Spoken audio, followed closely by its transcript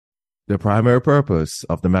The primary purpose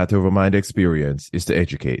of the Matter Over Mind experience is to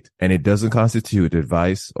educate, and it doesn't constitute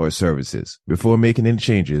advice or services. Before making any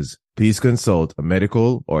changes, please consult a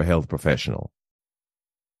medical or health professional.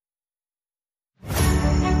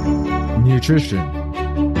 Nutrition,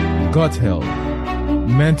 gut health,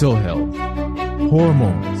 mental health,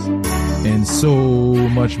 hormones, and so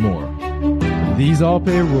much more. These all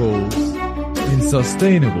play roles in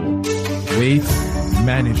sustainable weight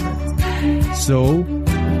management. So,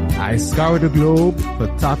 I scour the globe for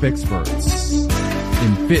top experts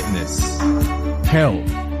in fitness, health,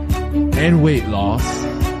 and weight loss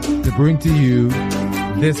to bring to you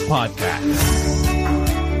this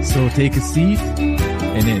podcast. So take a seat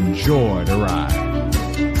and enjoy the ride.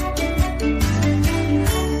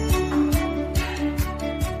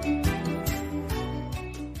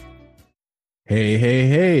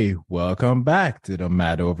 Hey. Welcome back to the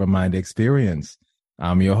Matter Over Mind experience.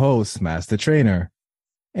 I'm your host, master trainer,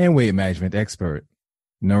 and weight management expert,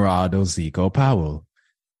 Narado Zico Powell.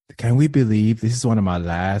 Can we believe this is one of my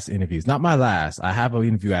last interviews? Not my last. I have an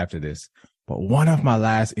interview after this, but one of my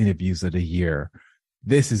last interviews of the year.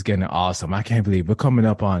 This is getting awesome. I can't believe we're coming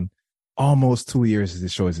up on almost 2 years as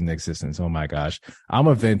this show is in existence. Oh my gosh. I'm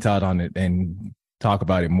going to vent out on it and talk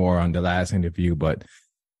about it more on the last interview, but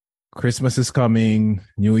Christmas is coming.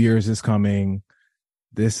 New Year's is coming.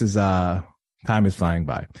 This is, time is flying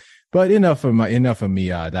by. But enough of me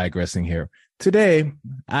digressing here. Today,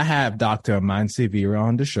 I have Dr. Mansi Vira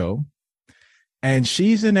on the show, and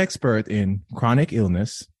she's an expert in chronic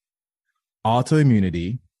illness,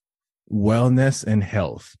 autoimmunity, wellness, and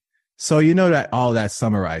health. So you know that all that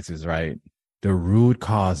summarizes, right? The root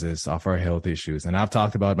causes of our health issues. And I've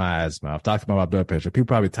talked about my asthma. I've talked about my blood pressure. People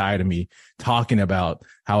probably tired of me talking about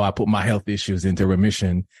how I put my health issues into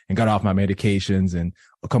remission and got off my medications and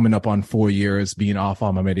coming up on 4 years being off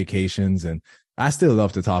all my medications. And I still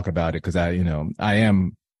love to talk about it because I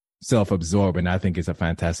am self-absorbed and I think it's a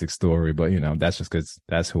fantastic story, but that's just because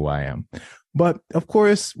that's who I am. But of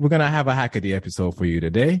course, we're going to have a Hackady episode for you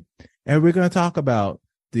today. And we're going to talk about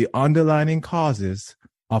the underlying causes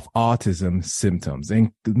of autism symptoms.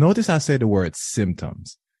 And notice I say the word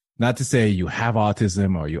symptoms, not to say you have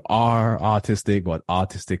autism or you are autistic, but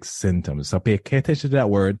autistic symptoms. So pay attention to that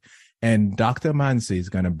word. And Dr. Mansi is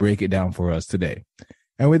going to break it down for us today.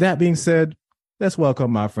 And with that being said, let's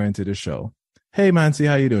welcome my friend to the show. Hey, Mansi,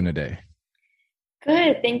 how you doing today?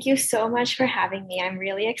 Good. Thank you so much for having me. I'm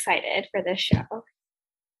really excited for this show.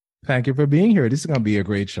 Thank you for being here. This is going to be a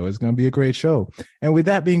great show. It's going to be a great show. And with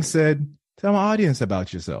that being said, tell my audience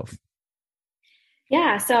about yourself.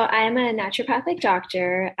 Yeah, so I'm a naturopathic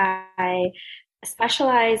doctor. I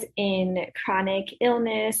specialize in chronic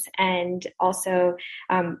illness and also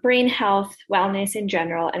brain health, wellness in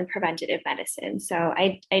general, and preventative medicine. So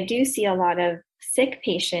I do see a lot of sick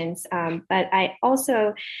patients, but I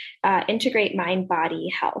also integrate mind-body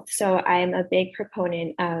health. So I'm a big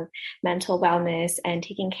proponent of mental wellness and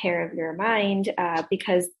taking care of your mind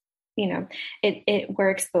because it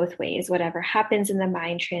works both ways. Whatever happens in the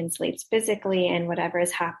mind translates physically, and whatever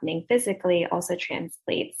is happening physically also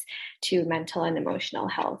translates to mental and emotional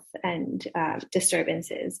health and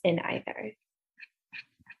disturbances in either.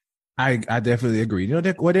 I definitely agree. You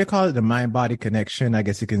know what they call it? The mind-body connection. I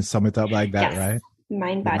guess you can sum it up like that, yes. Right?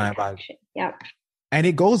 Mind-body connection. Yep. And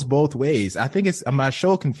it goes both ways. I think my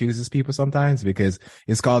show confuses people sometimes because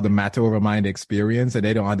it's called the Matter Over Mind experience and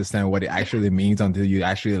they don't understand what it actually means until you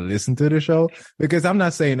actually listen to the show. Because I'm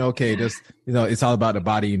not saying, okay, just, it's all about the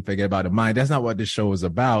body and forget about the mind. That's not what this show is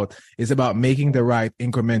about. It's about making the right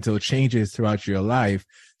incremental changes throughout your life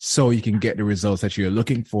so you can get the results that you're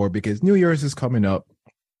looking for, because New Year's is coming up.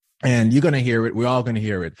 And you're going to hear it. We're all going to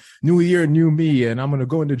hear it. New year, new me. And I'm going to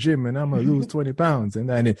go in the gym and I'm going to lose 20 pounds. And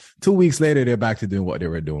then 2 weeks later, they're back to doing what they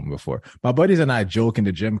were doing before. My buddies and I joke in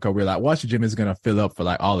the gym because we're like, watch the gym is going to fill up for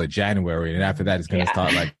like all of January. And after that, it's going to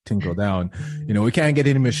start like tinkle down. We can't get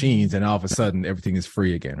any machines and all of a sudden everything is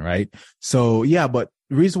free again. Right. So yeah, but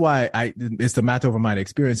the reason why it's the Matter Over Mind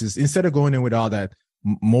experience is instead of going in with all that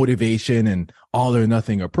motivation and all or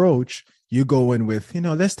nothing approach, you go in with,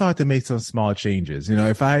 let's start to make some small changes.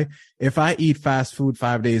 If I eat fast food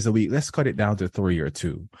 5 days a week, let's cut it down to 3 or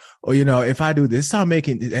 2. Or, if I do this, start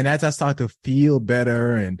making, and as I start to feel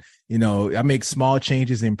better and, I make small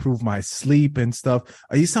changes, improve my sleep and stuff.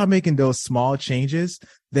 You start making those small changes,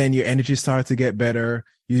 then your energy starts to get better.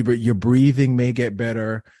 Your breathing may get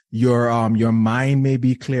better. Your mind may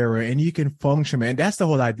be clearer and you can function. And that's the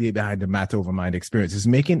whole idea behind the Matter Over Mind experience, is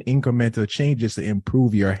making incremental changes to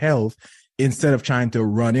improve your health instead of trying to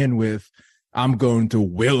run in with, I'm going to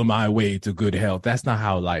will my way to good health. That's not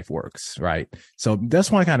how life works, right? So that's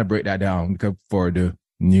why I kind of break that down for the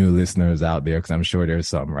new listeners out there, because I'm sure there's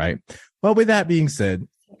some, right? Well, with that being said,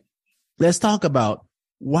 let's talk about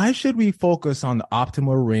why should we focus on the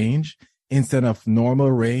optimal range instead of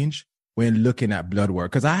normal range when looking at blood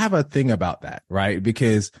work? Because I have a thing about that, right?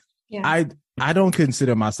 Because I don't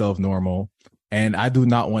consider myself normal, and I do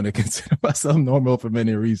not want to consider myself normal for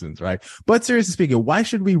many reasons, right? But seriously speaking, why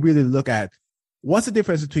should we really look at what's the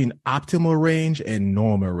difference between optimal range and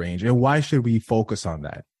normal range, and why should we focus on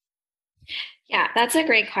that? Yeah, that's a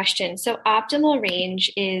great question. So optimal range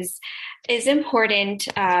is important.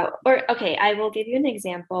 I will give you an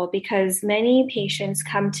example, because many patients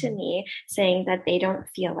come to me saying that they don't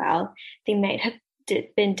feel well. They might have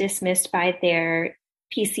been dismissed by their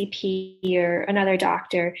PCP or another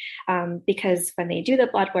doctor because when they do the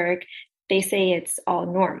blood work, they say it's all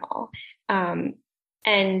normal.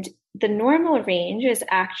 And the normal range is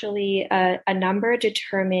actually a number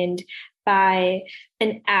determined by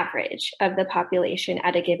an average of the population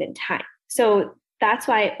at a given time. So that's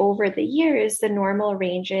why over the years, the normal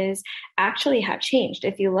ranges actually have changed.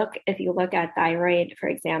 If you look at thyroid, for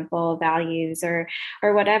example, values or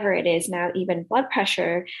whatever it is now, even blood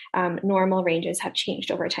pressure, normal ranges have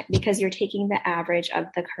changed over time, because you're taking the average of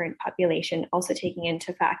the current population, also taking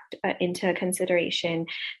into consideration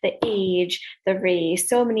the age, the race.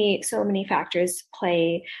 So many factors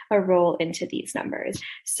play a role into these numbers.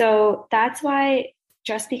 So that's why,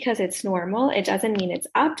 just because it's normal, it doesn't mean it's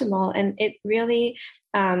optimal. And it really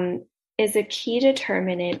is a key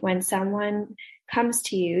determinant when someone comes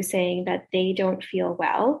to you saying that they don't feel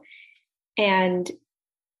well. And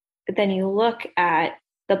then you look at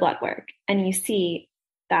the blood work and you see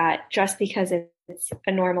that just because it's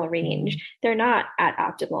a normal range, they're not at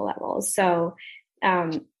optimal levels. So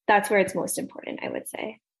that's where it's most important, I would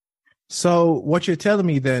say. So what you're telling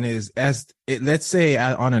me then is, let's say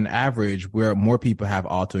on an average, where more people have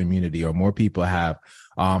autoimmunity or more people have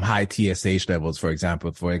high TSH levels, for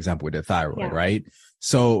example, with the thyroid, right?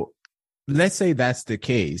 So let's say that's the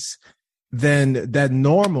case, then that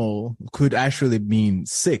normal could actually mean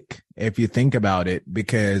sick if you think about it,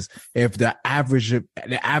 because if the average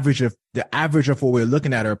of what we're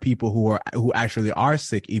looking at are people who actually are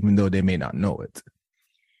sick, even though they may not know it.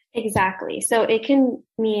 Exactly. So it can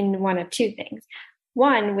mean one of two things.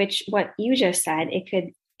 One, which what you just said, it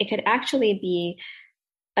could actually be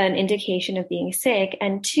an indication of being sick.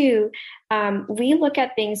 And two, we look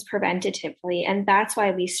at things preventatively, and that's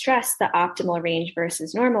why we stress the optimal range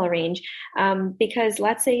versus normal range. Because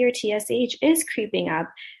let's say your TSH is creeping up.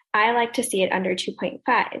 I like to see it under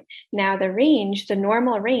 2.5. Now the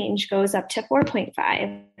normal range goes up to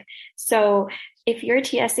 4.5. So if your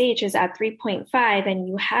TSH is at 3.5 and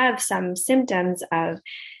you have some symptoms of,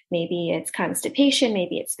 maybe it's constipation,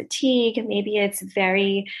 maybe it's fatigue, maybe it's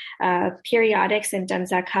very periodic symptoms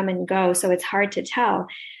that come and go, so it's hard to tell,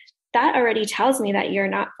 that already tells me that you're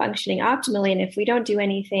not functioning optimally. And if we don't do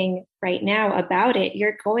anything right now about it,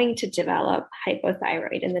 you're going to develop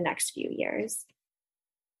hypothyroid in the next few years.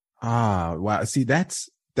 Ah, wow. See, that's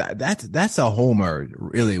a homer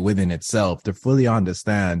really within itself to fully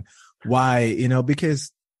understand why,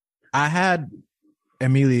 because I had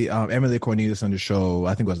Emily Cornelius on the show,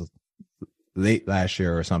 I think it was late last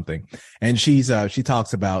year or something. And she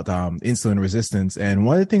talks about insulin resistance. And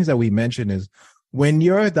one of the things that we mentioned is, when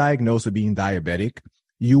you're diagnosed with being diabetic,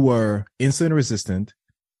 you were insulin resistant,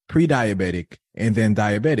 pre-diabetic, and then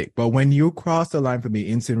diabetic. But when you cross the line from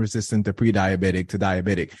being insulin resistant to pre-diabetic to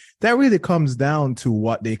diabetic, that really comes down to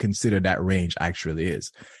what they consider that range actually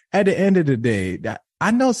is. At the end of the day,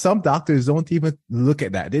 I know some doctors don't even look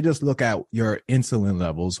at that. They just look at your insulin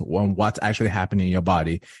levels on what's actually happening in your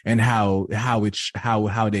body and how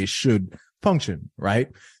they should function, right?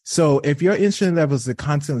 So if your insulin levels are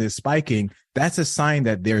constantly spiking, that's a sign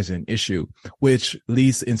that there's an issue, which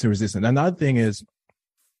leads to insulin resistance. Another thing is,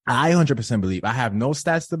 I 100% believe, I have no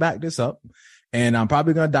stats to back this up, and I'm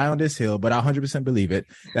probably going to die on this hill, but I 100% believe it,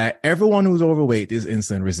 that everyone who's overweight is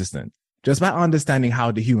insulin resistant, just by understanding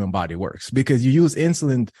how the human body works, because you use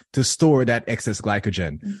insulin to store that excess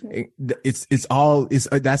glycogen.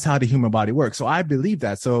 Mm-hmm. That's how the human body works. So I believe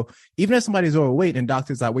that. So even if somebody's overweight and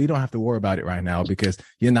doctors are like, well, you don't have to worry about it right now because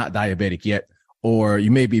you're not diabetic yet, or you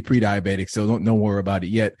may be pre-diabetic, so don't worry about it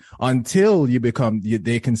yet, until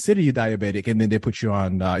they consider you diabetic, and then they put you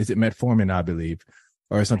on, is it metformin, I believe,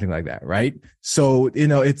 or something like that, right? So,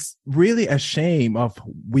 it's really a shame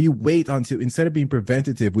we wait until, instead of being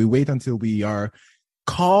preventative, we wait until we are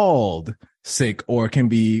called sick or can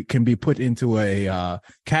be put into a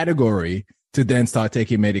category to then start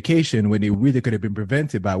taking medication, when they really could have been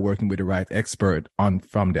prevented by working with the right expert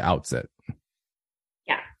from the outset.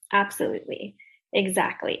 Yeah, absolutely.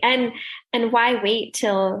 Exactly. And why wait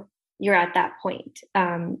till you're at that point,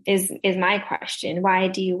 is my question. Why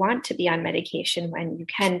do you want to be on medication when you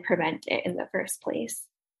can prevent it in the first place?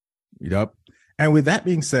 Yep. And with that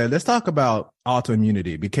being said, let's talk about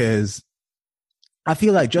autoimmunity, because I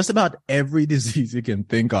feel like just about every disease you can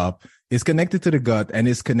think of is connected to the gut and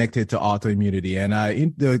is connected to autoimmunity. And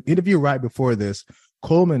in the interview right before this,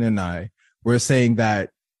 Coleman and I were saying that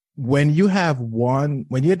when you're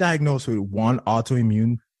diagnosed with one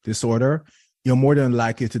autoimmune disorder, you're more than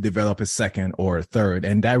likely to develop a second or a third.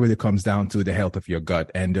 And that really comes down to the health of your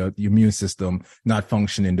gut and the immune system not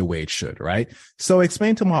functioning the way it should, right? So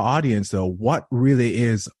explain to my audience, though, what really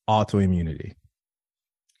is autoimmunity?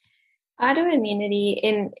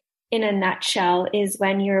 Autoimmunity, in a nutshell, is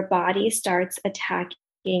when your body starts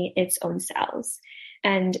attacking its own cells.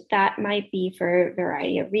 And that might be for a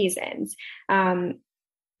variety of reasons.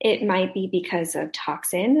 It might be because of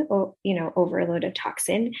toxin, or, overload of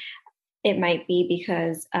toxin. It might be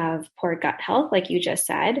because of poor gut health, like you just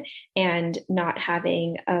said, and not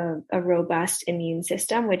having a robust immune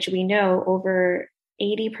system, which we know over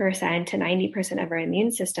 80% to 90% of our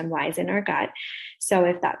immune system lies in our gut. So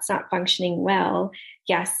if that's not functioning well,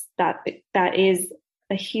 yes, that is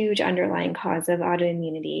a huge underlying cause of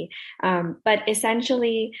autoimmunity. But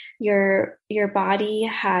essentially, your body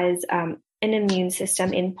has an immune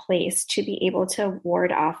system in place to be able to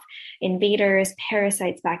ward off invaders,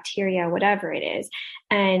 parasites, bacteria, whatever it is.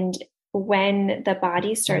 And when the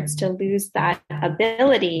body starts to lose that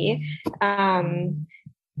ability of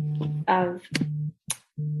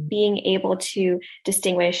being able to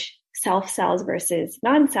distinguish self cells versus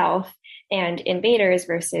non-self and invaders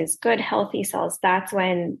versus good, healthy cells, that's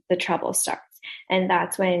when the trouble starts. And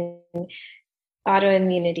that's when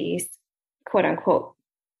autoimmunity, quote unquote,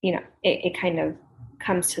 it kind of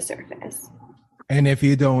comes to surface. And if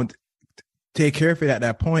you don't take care of it at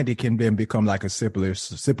that point, it can then become like a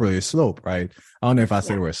slippery slope, right? I don't know if I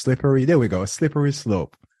said the word slippery. There we go. A slippery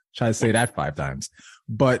slope. Try to say that 5 times.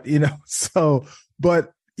 But,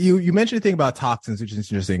 but you mentioned a thing about toxins, which is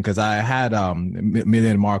interesting, because I had Millie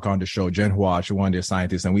and Mark on the show, Jen Huach, one of their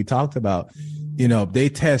scientists, and we talked about, they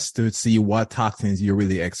test to see what toxins you're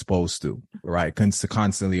really exposed to, right?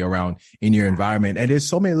 Constantly around in your environment. And there's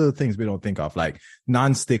so many little things we don't think of, like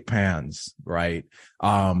non-stick pans, right?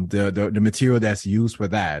 The material that's used for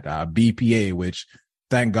that, BPA, which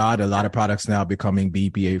thank God a lot of products now are becoming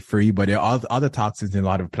BPA free, but there are other toxins in a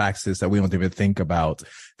lot of plastics that we don't even think about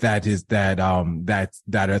that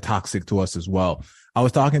are toxic to us as well. I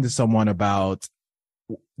was talking to someone about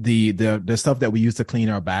the stuff that we use to clean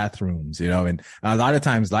our bathrooms, and a lot of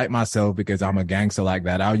times, like myself, because I'm a gangster like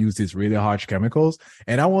that, I'll use these really harsh chemicals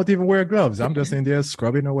and I won't even wear gloves. I'm just in there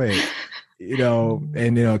scrubbing away,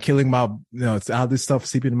 and, killing my, all this stuff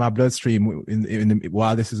seeping in my bloodstream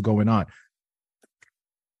while this is going on.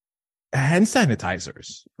 Hand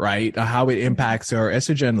sanitizers, right? How it impacts our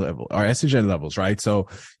estrogen levels, right? So,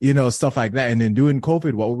 stuff like that. And then during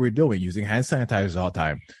COVID, what were we doing? Using hand sanitizers all the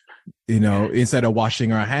time, instead of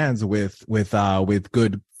washing our hands with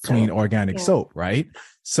good, clean, organic soap, right?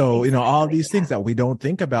 So, all these things that we don't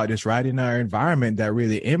think about just right in our environment that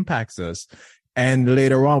really impacts us. And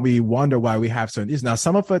later on, we wonder why we have certain issues. Now,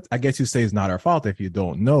 some of it, I guess you say, is not our fault if you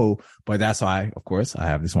don't know, but that's why, of course, I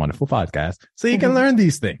have this wonderful podcast so you can learn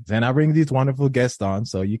these things. And I bring these wonderful guests on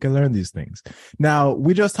so you can learn these things. Now,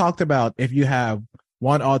 we just talked about if you're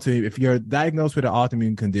diagnosed with an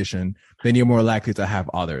autoimmune condition, then you're more likely to have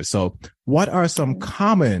others. So what are some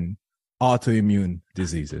common autoimmune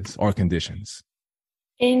diseases or conditions?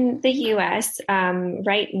 In the US,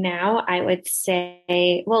 right now, I would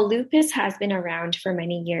say, lupus has been around for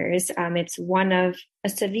many years. It's one of a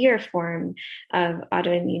severe form of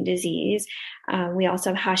autoimmune disease. We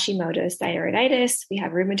also have Hashimoto's thyroiditis. We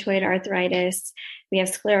have rheumatoid arthritis. We have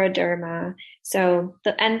scleroderma. So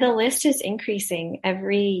the list is increasing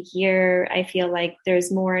every year. I feel like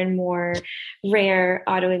there's more and more rare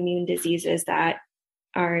autoimmune diseases that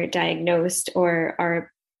are diagnosed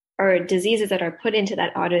or diseases that are put into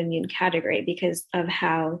that autoimmune category because of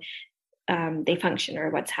how they function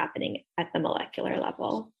or what's happening at the molecular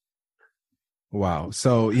level. Wow.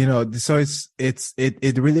 So,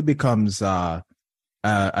 it really becomes a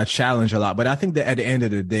challenge a lot, but I think that at the end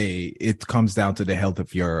of the day, it comes down to the health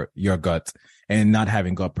of your gut and not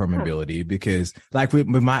having gut permeability, because like with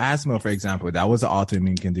my asthma, for example, that was an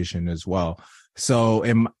autoimmune condition as well. So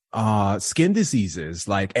skin diseases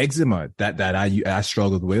like eczema that I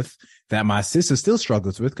struggled with, that my sister still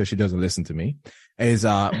struggles with because she doesn't listen to me, is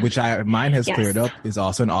mine has cleared up, is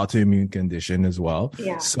also an autoimmune condition as well.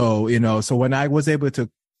 Yeah. So, so when I was able to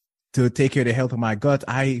to take care of the health of my gut,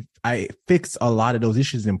 I fix a lot of those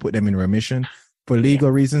issues and put them in remission. For legal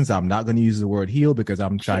reasons, I'm not going to use the word heal because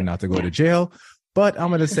I'm trying not to go to jail. But I'm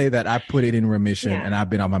going to say that I put it in remission and I've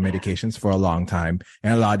been on my medications for a long time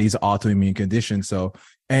and a lot of these autoimmune conditions. So,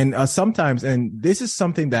 and sometimes, and this is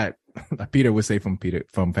something that Peter would say from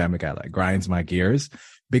Family Guy, like grinds my gears,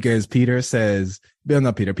 because Peter says,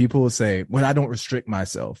 people will say, well, I don't restrict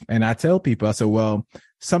myself. And I tell people, I say, well,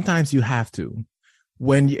 sometimes you have to.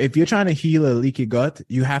 If you're trying to heal a leaky gut,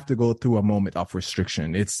 you have to go through a moment of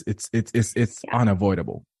restriction. It's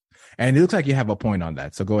unavoidable. And it looks like you have a point on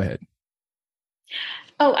that. So go ahead.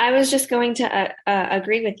 Oh, I was just going to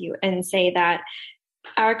agree with you and say that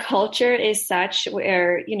our culture is such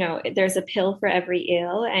where, there's a pill for every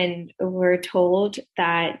ill, and we're told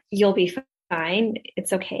that you'll be fine.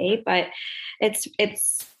 It's okay. But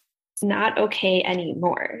it's not okay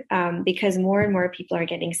anymore, because more and more people are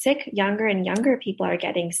getting sick. Younger and younger people are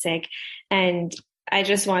getting sick. And I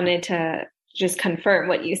just wanted to just confirm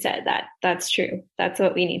what you said, that's true. That's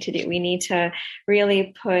what we need to do. We need to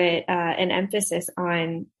really put an emphasis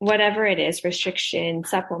on whatever it is, restriction,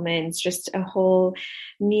 supplements, just a whole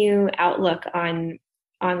new outlook on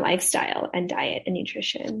lifestyle and diet and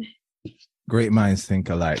nutrition. Great minds think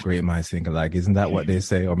alike. Great minds think alike. Isn't that what they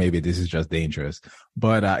say? Or maybe this is just dangerous.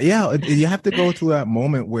 But you have to go through that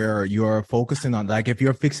moment where you're focusing on, like, if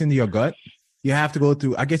you're fixing your gut, you have to go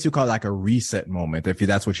through, I guess you call it like a reset moment, if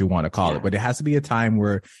that's what you want to call it. But it has to be a time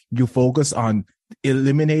where you focus on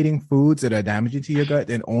eliminating foods that are damaging to your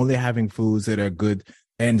gut and only having foods that are good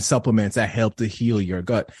and supplements that help to heal your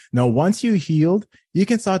gut. Now, once you healed, you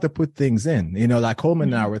can start to put things in, like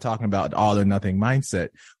Coleman and I were talking about all or nothing mindset,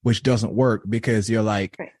 which doesn't work because you're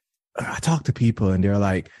like, I talk to people and they're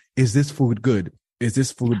like, is this food good? Is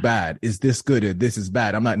this food bad? Is this good or this is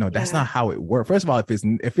bad? I'm like, no, that's not how it works. First of all,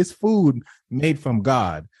 if it's food made from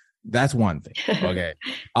God, that's one thing. Okay.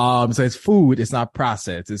 So it's food. It's not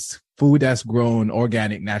processed. It's food that's grown,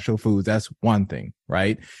 organic, natural foods. That's one thing.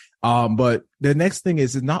 Right. But the next thing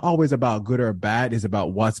is, it's not always about good or bad. It's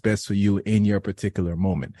about what's best for you in your particular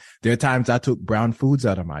moment. There are times I took brown foods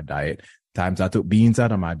out of my diet. Times I took beans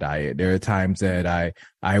out of my diet. There are times that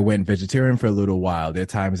I went vegetarian for a little while. There are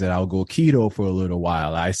times that I'll go keto for a little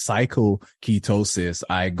while. I cycle ketosis.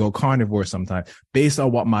 I go carnivore sometimes based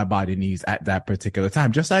on what my body needs at that particular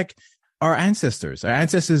time. Just like our ancestors. Our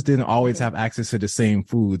ancestors didn't always have access to the same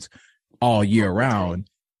foods all year round.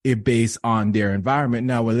 It based on their environment.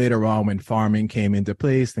 Now, later on, when farming came into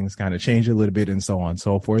place, things kind of changed a little bit and so on and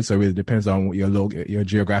so forth. So it really depends on your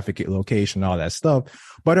geographic location, all that stuff.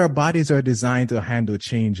 But our bodies are designed to handle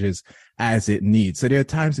changes as it needs. So there are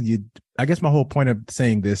times that I guess my whole point of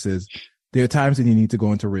saying this is there are times that you need to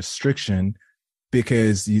go into restriction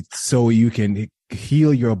because so you can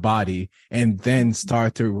heal your body and then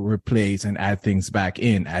start to replace and add things back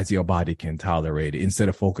in as your body can tolerate it, instead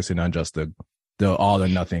of focusing on just the all or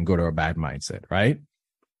nothing, good or bad mindset, right?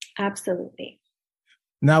 Absolutely.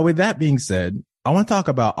 Now, with that being said, I want to talk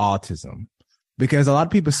about autism, because a lot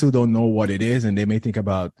of people still don't know what it is, and they may think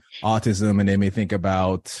about autism and they may think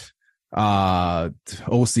about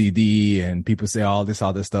OCD, and people say all this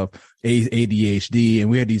other stuff, ADHD, and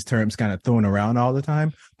we have these terms kind of thrown around all the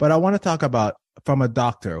time. But I want to talk about, from a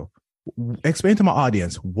doctor, explain to my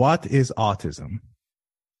audience, what is autism?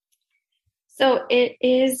 So it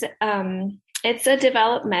is, it's a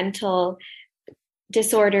developmental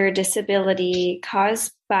disorder, disability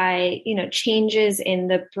caused by, changes in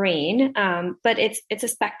the brain. But it's a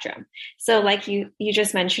spectrum. So like you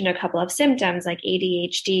just mentioned a couple of symptoms like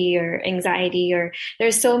ADHD or anxiety, or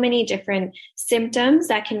there's so many different symptoms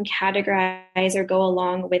that can categorize or go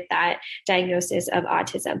along with that diagnosis of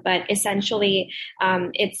autism. But essentially,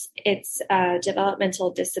 it's a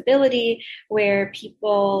developmental disability where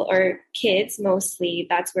people, or kids mostly,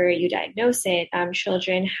 that's where you diagnose it.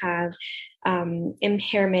 Children have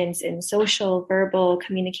impairments in social, verbal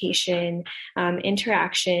communication,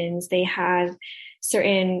 interactions. They have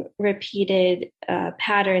certain repeated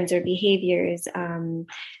patterns or behaviors. And,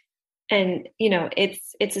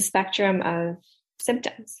 it's a spectrum of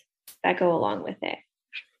symptoms that go along with it.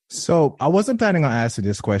 So I wasn't planning on answering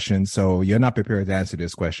this question, so you're not prepared to answer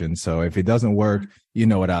this question. So if it doesn't work, you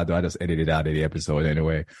know what I'll do. I just edit it out of the episode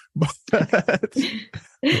anyway. But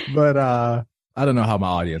I don't know how my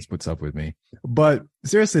audience puts up with me. But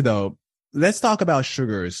seriously, though, let's talk about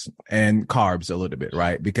sugars and carbs a little bit,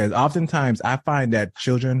 right? Because oftentimes I find that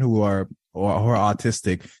children who are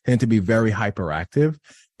autistic tend to be very hyperactive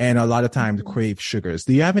and a lot of times crave sugars.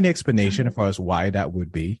 Do you have any explanation as far as why that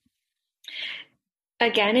would be?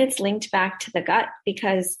 Again, it's linked back to the gut,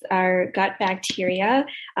 because our gut bacteria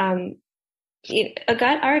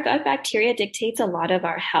Our gut bacteria dictates a lot of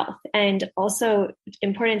our health. And also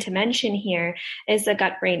important to mention here is the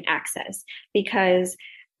gut-brain axis, because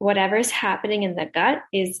whatever's happening in the gut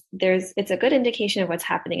it's a good indication of what's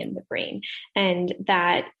happening in the brain. And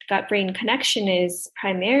that gut-brain connection is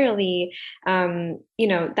primarily,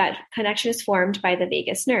 that connection is formed by the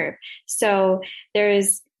vagus nerve. So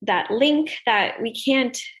there's that link that we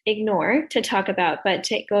can't ignore to talk about. But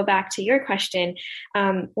to go back to your question,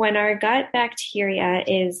 when our gut bacteria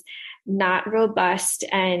is not robust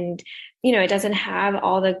and it doesn't have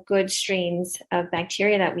all the good strains of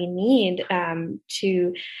bacteria that we need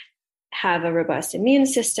to have a robust immune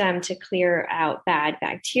system, to clear out bad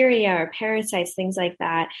bacteria or parasites, things like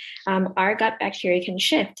that, our gut bacteria can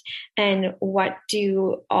shift. And what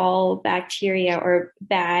do all bacteria or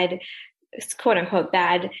bad, quote unquote,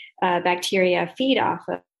 bad bacteria feed off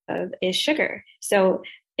of is sugar. So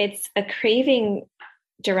it's a craving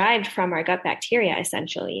derived from our gut bacteria,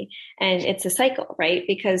 essentially. And it's a cycle, right?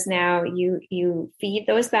 Because now you feed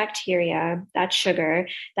those bacteria that sugar,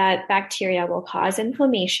 that bacteria will cause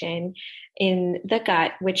inflammation in the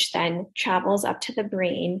gut, which then travels up to the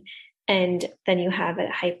brain. And then you have a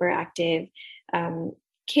hyperactive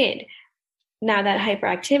kid. Now, that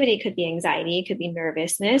hyperactivity could be anxiety, it could be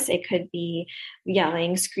nervousness, it could be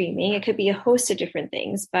yelling, screaming, it could be a host of different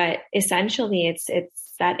things. But essentially, it's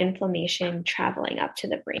that inflammation traveling up to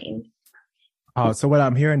the brain. So what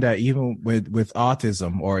I'm hearing, that even with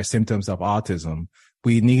autism or symptoms of autism,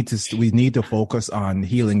 we need to focus on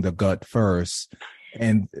healing the gut first,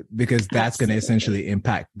 and because that's going to essentially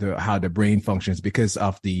impact how the brain functions because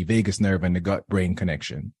of the vagus nerve and the gut brain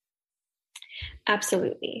connection.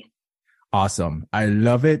 Absolutely. Awesome. I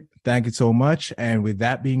love it. Thank you so much. And with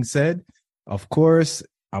that being said, of course,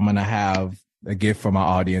 I'm going to have a gift for my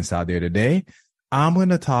audience out there today. I'm going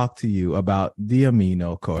to talk to you about the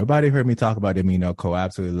Amino Co. Everybody heard me talk about the Amino Co. I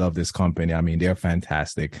absolutely love this company. I mean, they're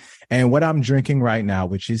fantastic. And what I'm drinking right now,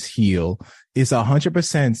 which is Heal, is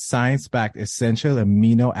 100% science-backed essential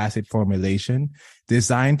amino acid formulation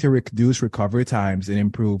designed to reduce recovery times and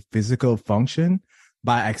improve physical function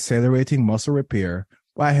by accelerating muscle repair,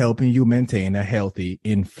 by helping you maintain a healthy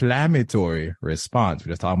inflammatory response.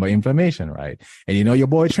 We're just talking about inflammation, right? And your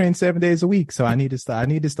boy trains 7 days a week, so I need this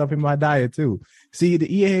stuff in my diet too. See, the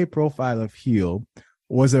EAA profile of Heal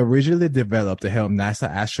was originally developed to help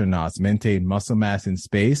NASA astronauts maintain muscle mass in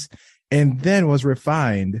space, and then was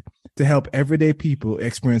refined to help everyday people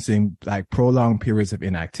experiencing like prolonged periods of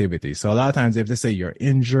inactivity. So a lot of times, if they say you're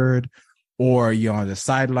injured or you're on the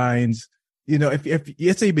sidelines, if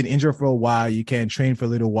let's say you've been injured for a while, you can't train for a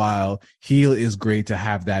little while, Heal is great to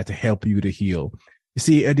have that to help you to heal. You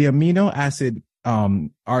see, the amino acid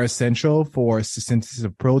are essential for synthesis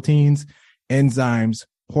of proteins, enzymes,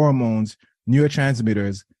 hormones,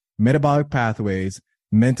 neurotransmitters, metabolic pathways,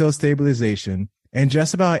 mental stabilization, and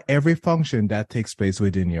just about every function that takes place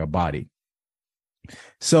within your body.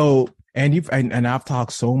 So, and I've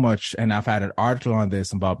talked so much, and I've had an article on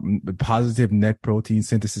this about positive net protein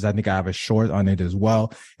synthesis. I think I have a short on it as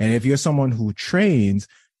well. And if you're someone who trains,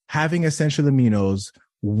 having essential aminos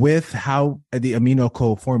with how the Amino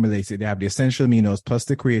Co formulates it, they have the essential aminos plus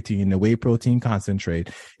the creatine, the whey protein concentrate,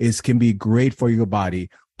 can be great for your body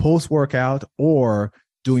post-workout or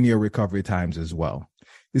during your recovery times as well.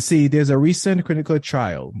 You see, there's a recent clinical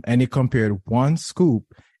trial, and it compared 1 scoop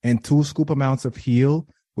and 2 scoop amounts of Heal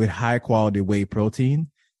with high quality whey protein,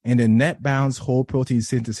 and the net bounds whole protein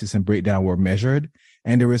synthesis and breakdown were measured,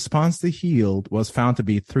 and the response to Heal was found to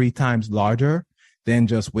be 3 times larger than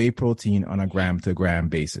just whey protein on a gram to gram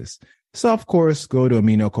basis. So of course, go to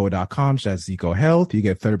aminoco.com/Zico Health. You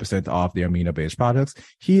get 30% off their amino based products.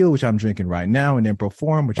 Heal, which I'm drinking right now, and then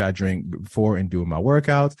Perform, which I drink before and doing my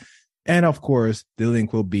workouts. And of course, the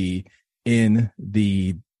link will be in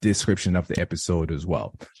the description of the episode as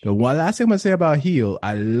well. The one last thing I'm gonna say about Heal,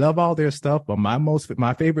 I love all their stuff, but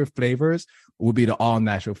my favorite flavors will be the all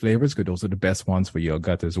natural flavors, because those are the best ones for your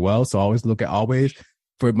gut as well. So always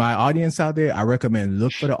for my audience out there, I recommend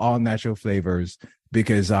look for the all natural flavors,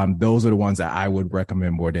 because those are the ones that I would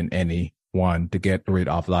recommend more than any one to get rid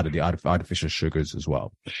of a lot of the artificial sugars as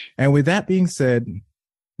well. And with that being said,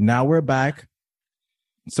 now we're back.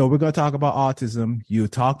 So we're going to talk about autism. You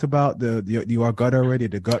talked about your gut already,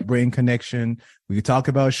 the gut-brain connection. We talked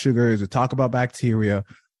about sugars. We talked about bacteria.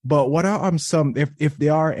 But what are some, if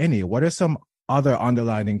there are any, what are some other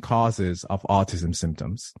underlying causes of autism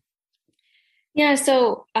symptoms? Yeah,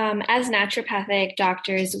 so as naturopathic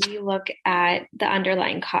doctors, we look at the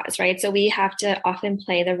underlying cause, right? So we have to often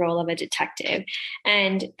play the role of a detective,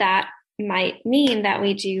 and that might mean that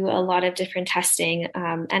we do a lot of different testing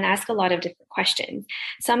and ask a lot of different questions.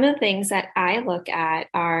 Some of the things that I look at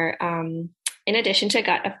are, in addition to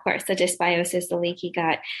gut, of course, the dysbiosis, the leaky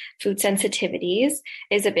gut, food sensitivities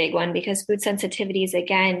is a big one, because food sensitivities,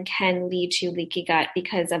 again, can lead to leaky gut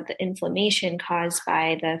because of the inflammation caused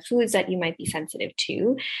by the foods that you might be sensitive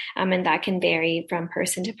to. And that can vary from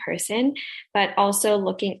person to person. But also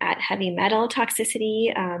looking at heavy metal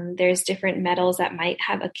toxicity, there's different metals that might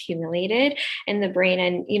have accumulated in the brain.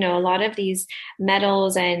 And, a lot of these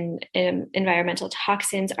metals and environmental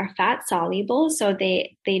toxins are fat soluble. So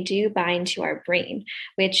they do bind to our brain,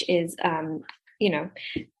 which is,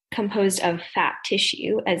 composed of fat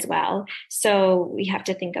tissue as well. So we have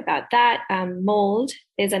to think about that. Mold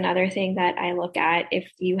is another thing that I look at.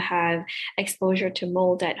 If you have exposure to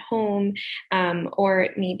mold at home, or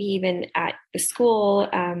maybe even at the school,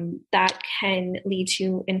 that can lead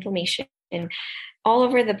to inflammation all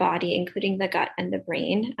over the body, including the gut and the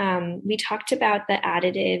brain. We talked about the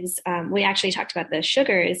additives. We actually talked about the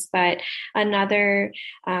sugars, but another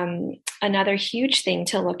huge thing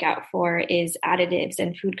to look out for is additives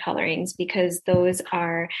and food colorings, because those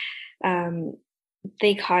are,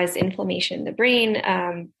 they cause inflammation in the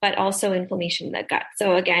brain, but also inflammation in the gut.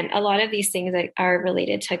 So again, a lot of these things are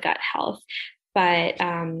related to gut health. But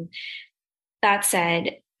that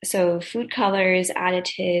said, so food colors,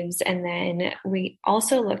 additives, and then we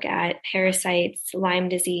also look at parasites, Lyme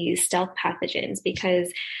disease, stealth pathogens,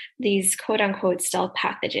 because these quote unquote stealth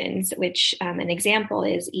pathogens, which an example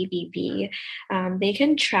is EBV, they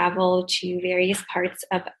can travel to various parts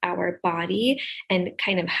of our body and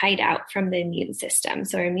kind of hide out from the immune system.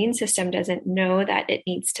 So our immune system doesn't know that it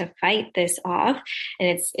needs to fight this off,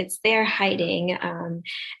 and it's there hiding.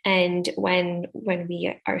 And when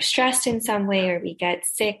we are stressed in some way or we get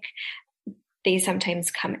sick, they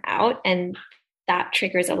sometimes come out, and that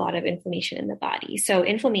triggers a lot of inflammation in the body. So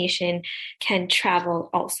inflammation can travel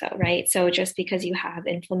also, right? So just because you have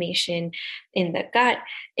inflammation in the gut,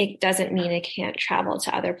 it doesn't mean it can't travel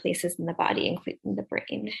to other places in the body, including the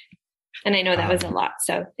brain. And I know that was a lot.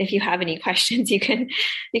 So if you have any questions, you can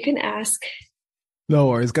ask. No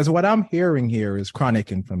worries, because what I'm hearing here is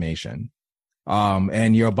chronic inflammation.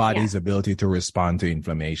 And your body's ability to respond to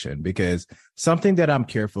inflammation, because something that I'm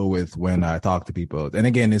careful with when I talk to people, and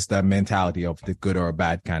again, it's the mentality of the good or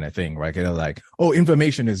bad kind of thing, right? They're like, oh,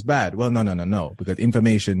 inflammation is bad. Well, no, because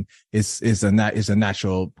inflammation is a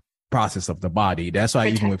natural process of the body. That's why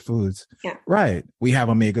even with foods, right, we have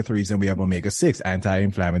omega-3s and we have omega-6,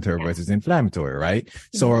 anti-inflammatory versus inflammatory, right?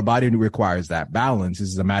 So our body requires that balance.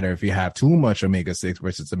 It's a matter if you have too much omega-6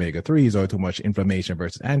 versus omega-3s, or too much inflammation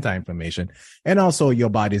versus anti-inflammation, and also your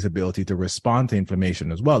body's ability to respond to inflammation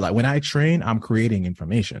as well. Like when I train, I'm creating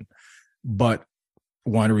inflammation, but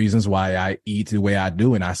one of the reasons why I eat the way I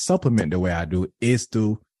do and I supplement the way I do is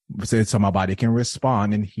so my body can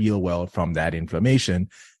respond and heal well from that inflammation.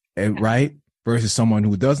 Right? Versus someone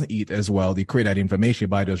who doesn't eat as well, they create that inflammation, your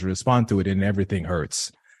body doesn't respond to it, and everything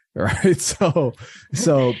hurts. Right. So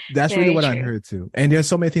that's really what I'm here to. And there's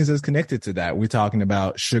so many things that's connected to that. We're talking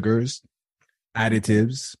about sugars,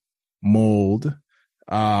 additives, mold.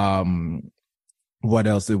 What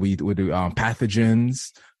else did we do?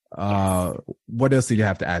 Pathogens. What else did you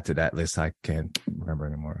have to add to that list? I can't remember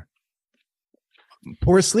anymore.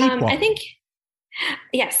 Poor sleep. I think.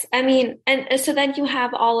 Yes. I mean, and so then you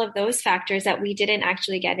have all of those factors that we didn't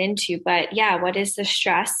actually get into, but yeah, what is the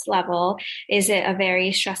stress level? Is it a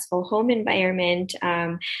very stressful home environment?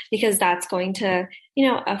 Because that's going to,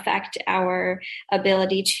 affect our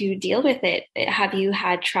ability to deal with it. Have you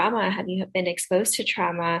had trauma? Have you been exposed to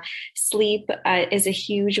trauma? Sleep is a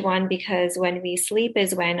huge one, because when we sleep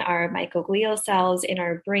is when our microglial cells in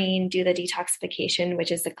our brain do the detoxification,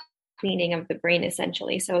 which is the cleaning of the brain,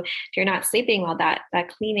 essentially. So if you're not sleeping well, that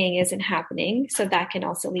cleaning isn't happening. So that can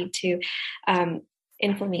also lead to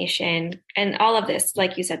inflammation. And all of this,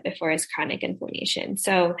 like you said before, is chronic inflammation.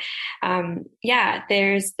 So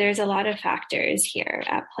there's a lot of factors here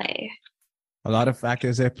at play. A lot of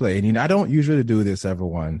factors at play. And I don't usually do this,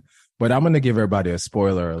 everyone, but I'm going to give everybody a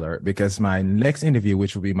spoiler alert, because my next interview,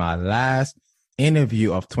 which will be my last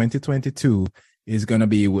interview of 2022, is going to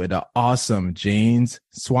be with the awesome James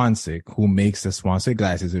Swansik, who makes the Swansik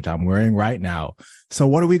glasses, which I'm wearing right now. So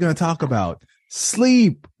what are we going to talk about?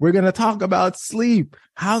 Sleep. We're going to talk about sleep.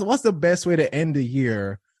 What's the best way to end the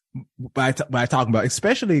year by talking about,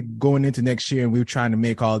 especially going into next year, and we're trying to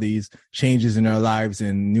make all these changes in our lives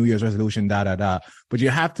and New Year's resolution, but you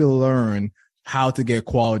have to learn how to get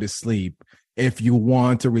quality sleep if you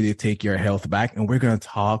want to really take your health back. And we're going to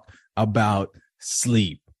talk about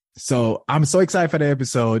sleep. So I'm so excited for the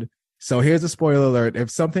episode. So here's a spoiler alert. If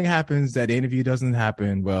something happens that the interview doesn't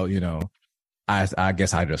happen, well, I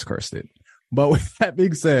guess I just cursed it. But with that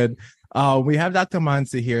being said, we have Dr.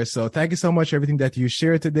 Mansi here. So thank you so much for everything that you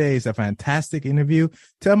shared today. It's a fantastic interview.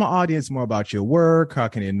 Tell my audience more about your work. How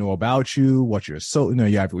can they know about you? What your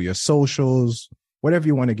you have your socials, whatever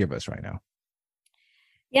you want to give us right now.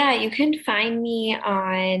 Yeah, you can find me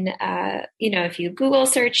on, if you Google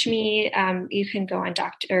search me, you can go on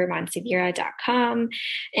drmansivira.com,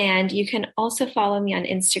 and you can also follow me on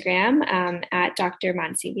Instagram at Dr.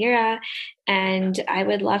 Mansi Vira. And I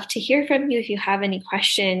would love to hear from you if you have any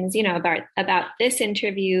questions, about this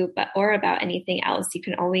interview, or about anything else. You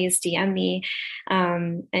can always DM me.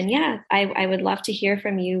 I would love to hear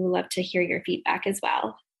from you. Love to hear your feedback as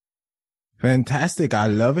well. Fantastic. I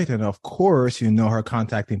love it. And of course, her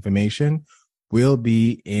contact information will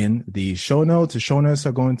be in the show notes. The show notes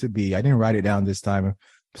are going to be, I didn't write it down this time.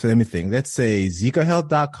 So let me think. Let's say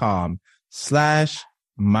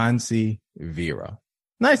zecohealth.com/Mansi Vira.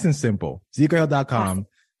 Nice and simple.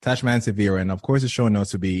 zecohealth.com/Mansi Vira. And of course, the show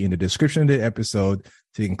notes will be in the description of the episode.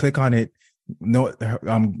 So you can click on it,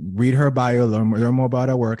 read her bio, learn more about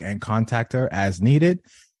her work, and contact her as needed.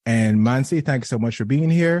 And Mansi, thank you so much for being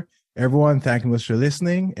here. Everyone, thank you much for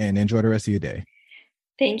listening, and enjoy the rest of your day.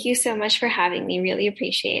 Thank you so much for having me. Really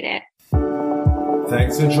appreciate it.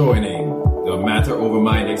 Thanks for joining the Matter Over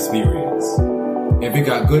Mind experience. If you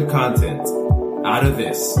got good content out of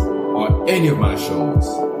this or any of my shows,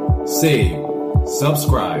 save,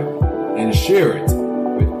 subscribe, and share it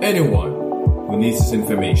with anyone who needs this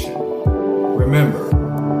information. Remember,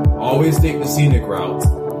 always take the scenic route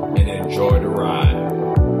and enjoy the ride.